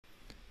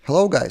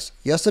Hello guys,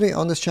 yesterday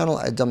on this channel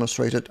I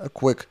demonstrated a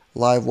quick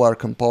Livewire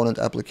component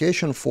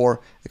application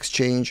for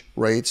exchange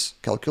rates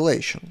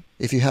calculation.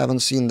 If you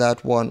haven't seen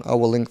that one, I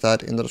will link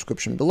that in the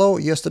description below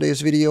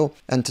yesterday's video.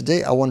 And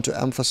today I want to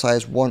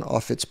emphasize one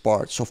of its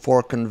parts. So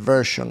for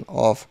conversion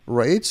of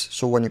rates,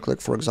 so when you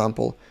click, for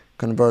example,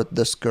 convert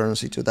this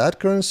currency to that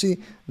currency,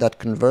 that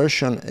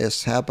conversion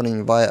is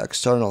happening via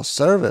external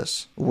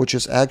service, which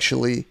is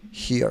actually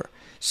here.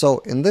 So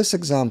in this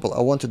example, I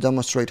want to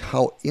demonstrate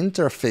how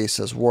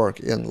interfaces work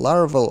in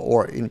Laravel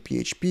or in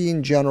PHP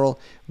in general.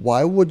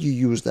 Why would you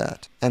use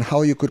that? And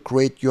how you could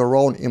create your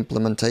own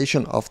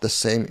implementation of the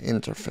same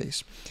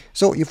interface.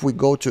 So if we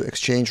go to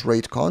exchange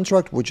rate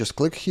contract, we just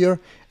click here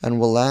and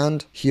we'll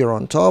land here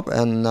on top.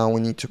 And now we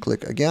need to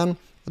click again.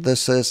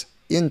 This is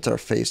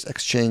interface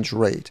exchange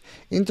rate.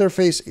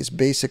 Interface is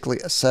basically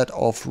a set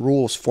of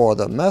rules for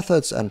the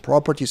methods and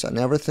properties and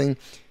everything.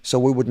 So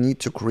we would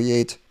need to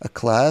create a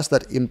class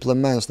that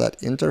implements that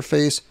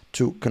interface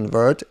to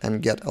convert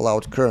and get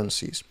allowed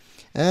currencies.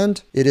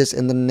 And it is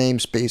in the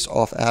namespace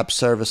of app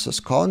services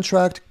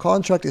contract.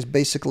 Contract is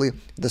basically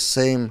the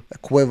same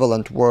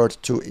equivalent word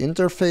to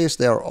interface.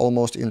 They are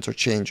almost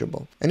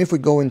interchangeable. And if we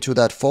go into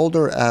that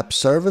folder, app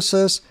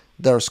services,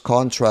 there's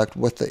contract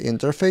with the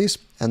interface,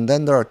 and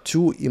then there are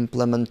two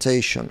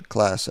implementation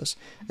classes.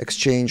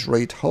 Exchange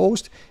rate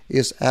host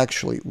is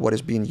actually what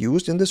is being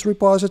used in this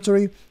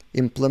repository,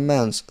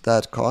 implements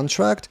that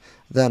contract,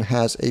 then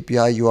has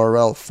API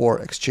URL for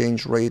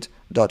exchange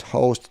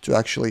rate.host to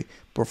actually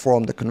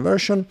perform the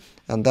conversion,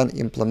 and then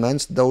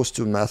implements those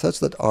two methods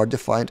that are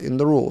defined in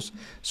the rules.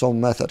 So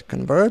method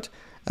convert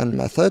and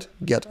method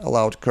get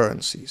allowed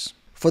currencies.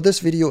 For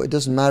this video, it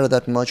doesn't matter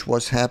that much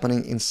what's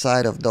happening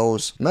inside of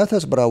those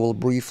methods, but I will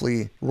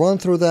briefly run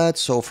through that.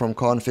 So from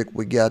config,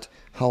 we get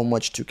how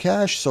much to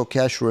cache. So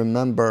cache,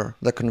 remember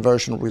the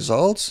conversion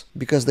results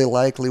because they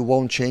likely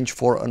won't change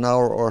for an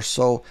hour or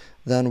so.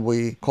 Then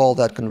we call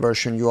that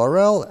conversion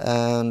URL,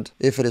 and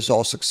if it is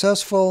all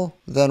successful,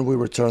 then we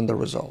return the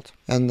result.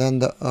 And then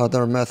the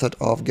other method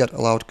of get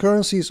allowed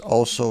currencies,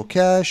 also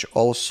cache,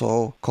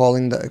 also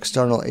calling the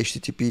external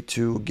HTTP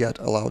to get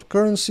allowed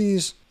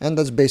currencies. And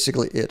that's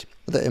basically it,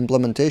 the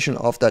implementation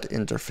of that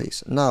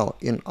interface. Now,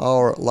 in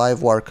our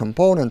Livewire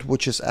component,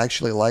 which is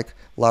actually like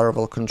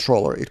Laravel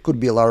controller, it could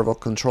be a Laravel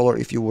controller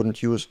if you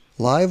wouldn't use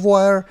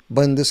Livewire,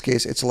 but in this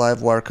case, it's a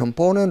Livewire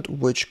component,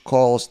 which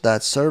calls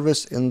that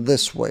service in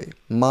this way.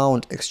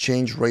 Mount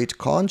exchange rate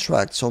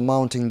contract, so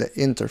mounting the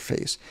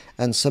interface.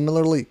 And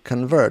similarly,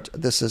 convert,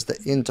 this is the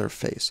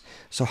interface.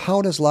 So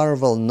how does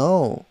Laravel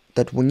know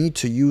that we need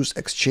to use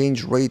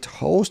exchange rate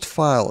host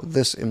file,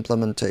 this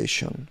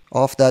implementation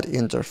of that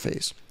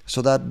interface?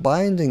 So that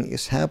binding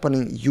is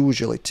happening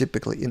usually,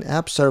 typically in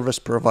app service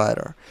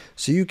provider.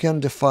 So you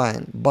can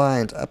define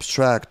bind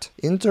abstract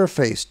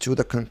interface to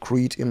the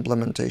concrete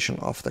implementation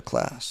of the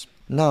class.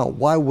 Now,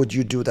 why would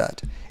you do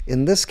that?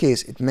 In this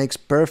case, it makes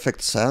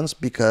perfect sense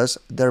because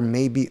there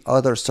may be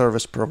other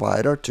service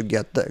provider to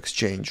get the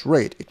exchange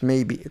rate. It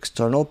may be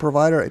external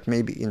provider, it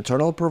may be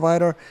internal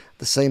provider.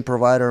 The same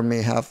provider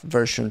may have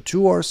version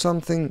 2 or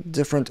something,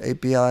 different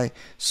API.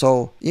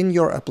 So in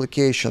your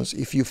applications,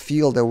 if you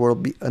feel there will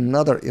be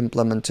another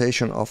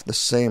implementation of the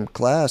same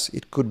class,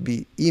 it could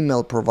be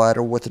email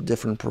provider with a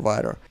different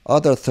provider,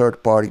 other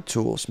third-party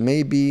tools,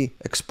 maybe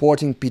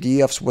exporting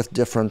PDFs with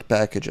different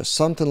packages,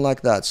 something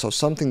like that. So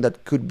something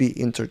that could be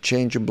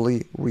interchangeably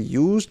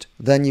reused,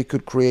 then you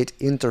could create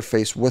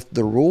interface with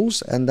the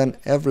rules, and then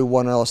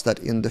everyone else that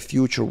in the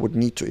future would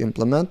need to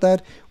implement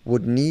that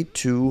would need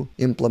to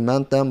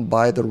implement them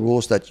by the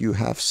rules that you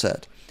have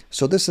set.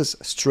 So this is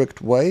a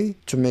strict way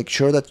to make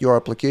sure that your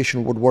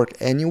application would work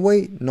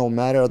anyway, no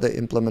matter the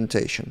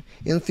implementation.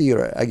 In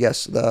theory, I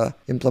guess the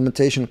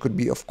implementation could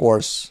be, of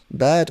course,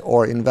 bad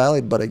or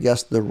invalid, but I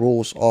guess the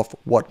rules of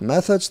what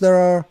methods there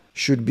are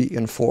should be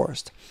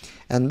enforced.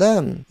 And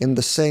then in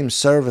the same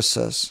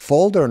services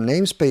folder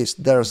namespace,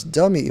 there's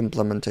dummy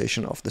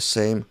implementation of the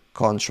same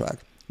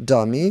contract.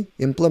 Dummy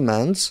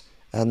implements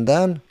and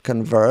then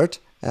convert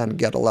and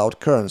get allowed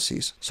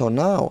currencies. So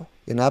now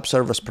in app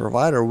service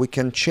provider, we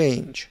can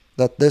change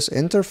that this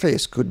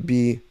interface could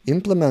be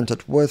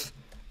implemented with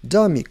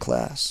dummy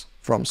class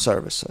from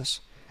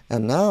services.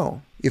 And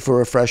now if we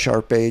refresh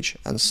our page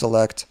and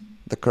select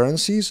the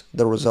currencies,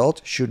 the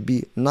result should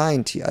be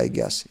 90, I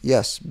guess.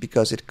 Yes,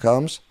 because it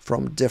comes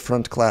from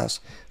different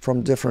class,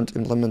 from different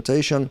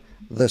implementation,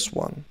 this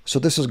one. So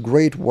this is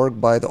great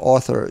work by the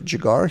author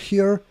Jigar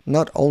here,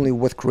 not only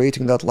with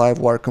creating that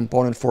Livewire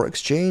component for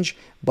exchange,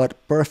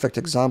 but perfect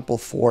example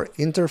for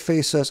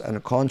interfaces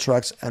and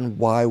contracts. And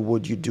why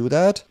would you do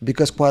that?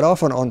 Because quite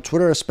often on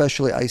Twitter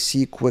especially, I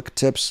see quick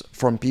tips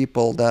from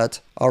people that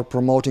are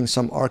promoting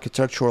some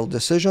architectural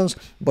decisions,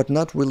 but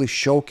not really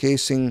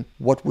showcasing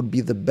what would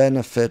be the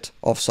benefit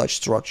of such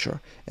structure.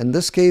 In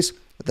this case,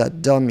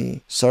 that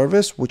dummy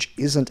service, which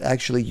isn't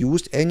actually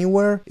used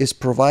anywhere, is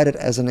provided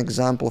as an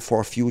example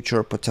for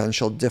future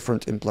potential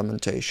different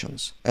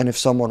implementations. And if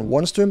someone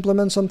wants to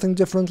implement something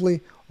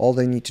differently, all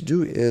they need to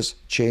do is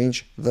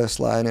change this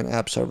line in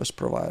app service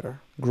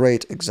provider.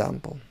 great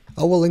example.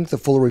 I will link the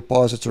full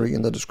repository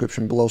in the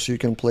description below so you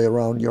can play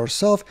around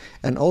yourself,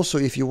 and also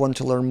if you want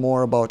to learn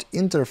more about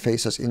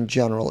interfaces in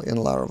general in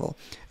Laravel.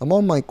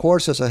 Among my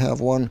courses I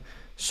have one,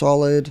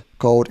 Solid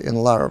Code in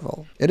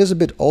Laravel. It is a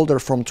bit older,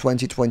 from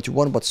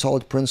 2021, but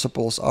solid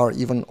principles are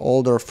even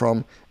older,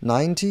 from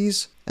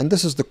 90s. And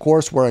this is the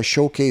course where I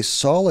showcase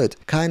Solid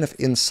kind of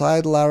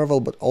inside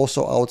Laravel, but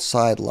also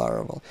outside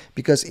Laravel.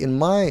 Because in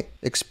my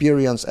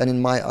experience and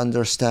in my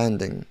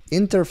understanding,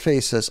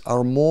 interfaces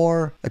are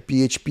more a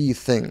PHP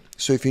thing.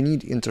 So if you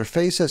need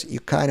interfaces, you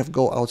kind of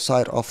go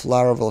outside of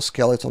Laravel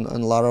skeleton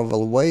and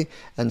Laravel way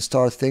and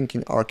start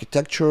thinking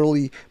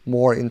architecturally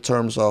more in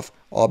terms of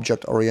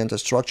object-oriented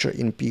structure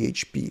in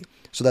PHP.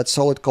 So that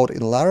Solid Code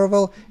in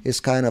Laravel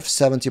is kind of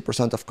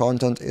 70% of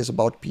content is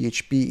about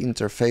PHP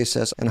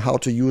interfaces and how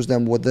to use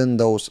them within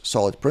those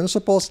solid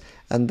principles,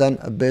 and then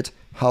a bit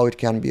how it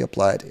can be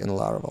applied in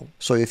Laravel.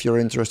 So if you're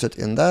interested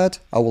in that,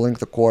 I will link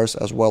the course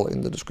as well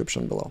in the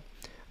description below.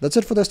 That's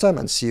it for this time,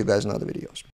 and see you guys in other videos.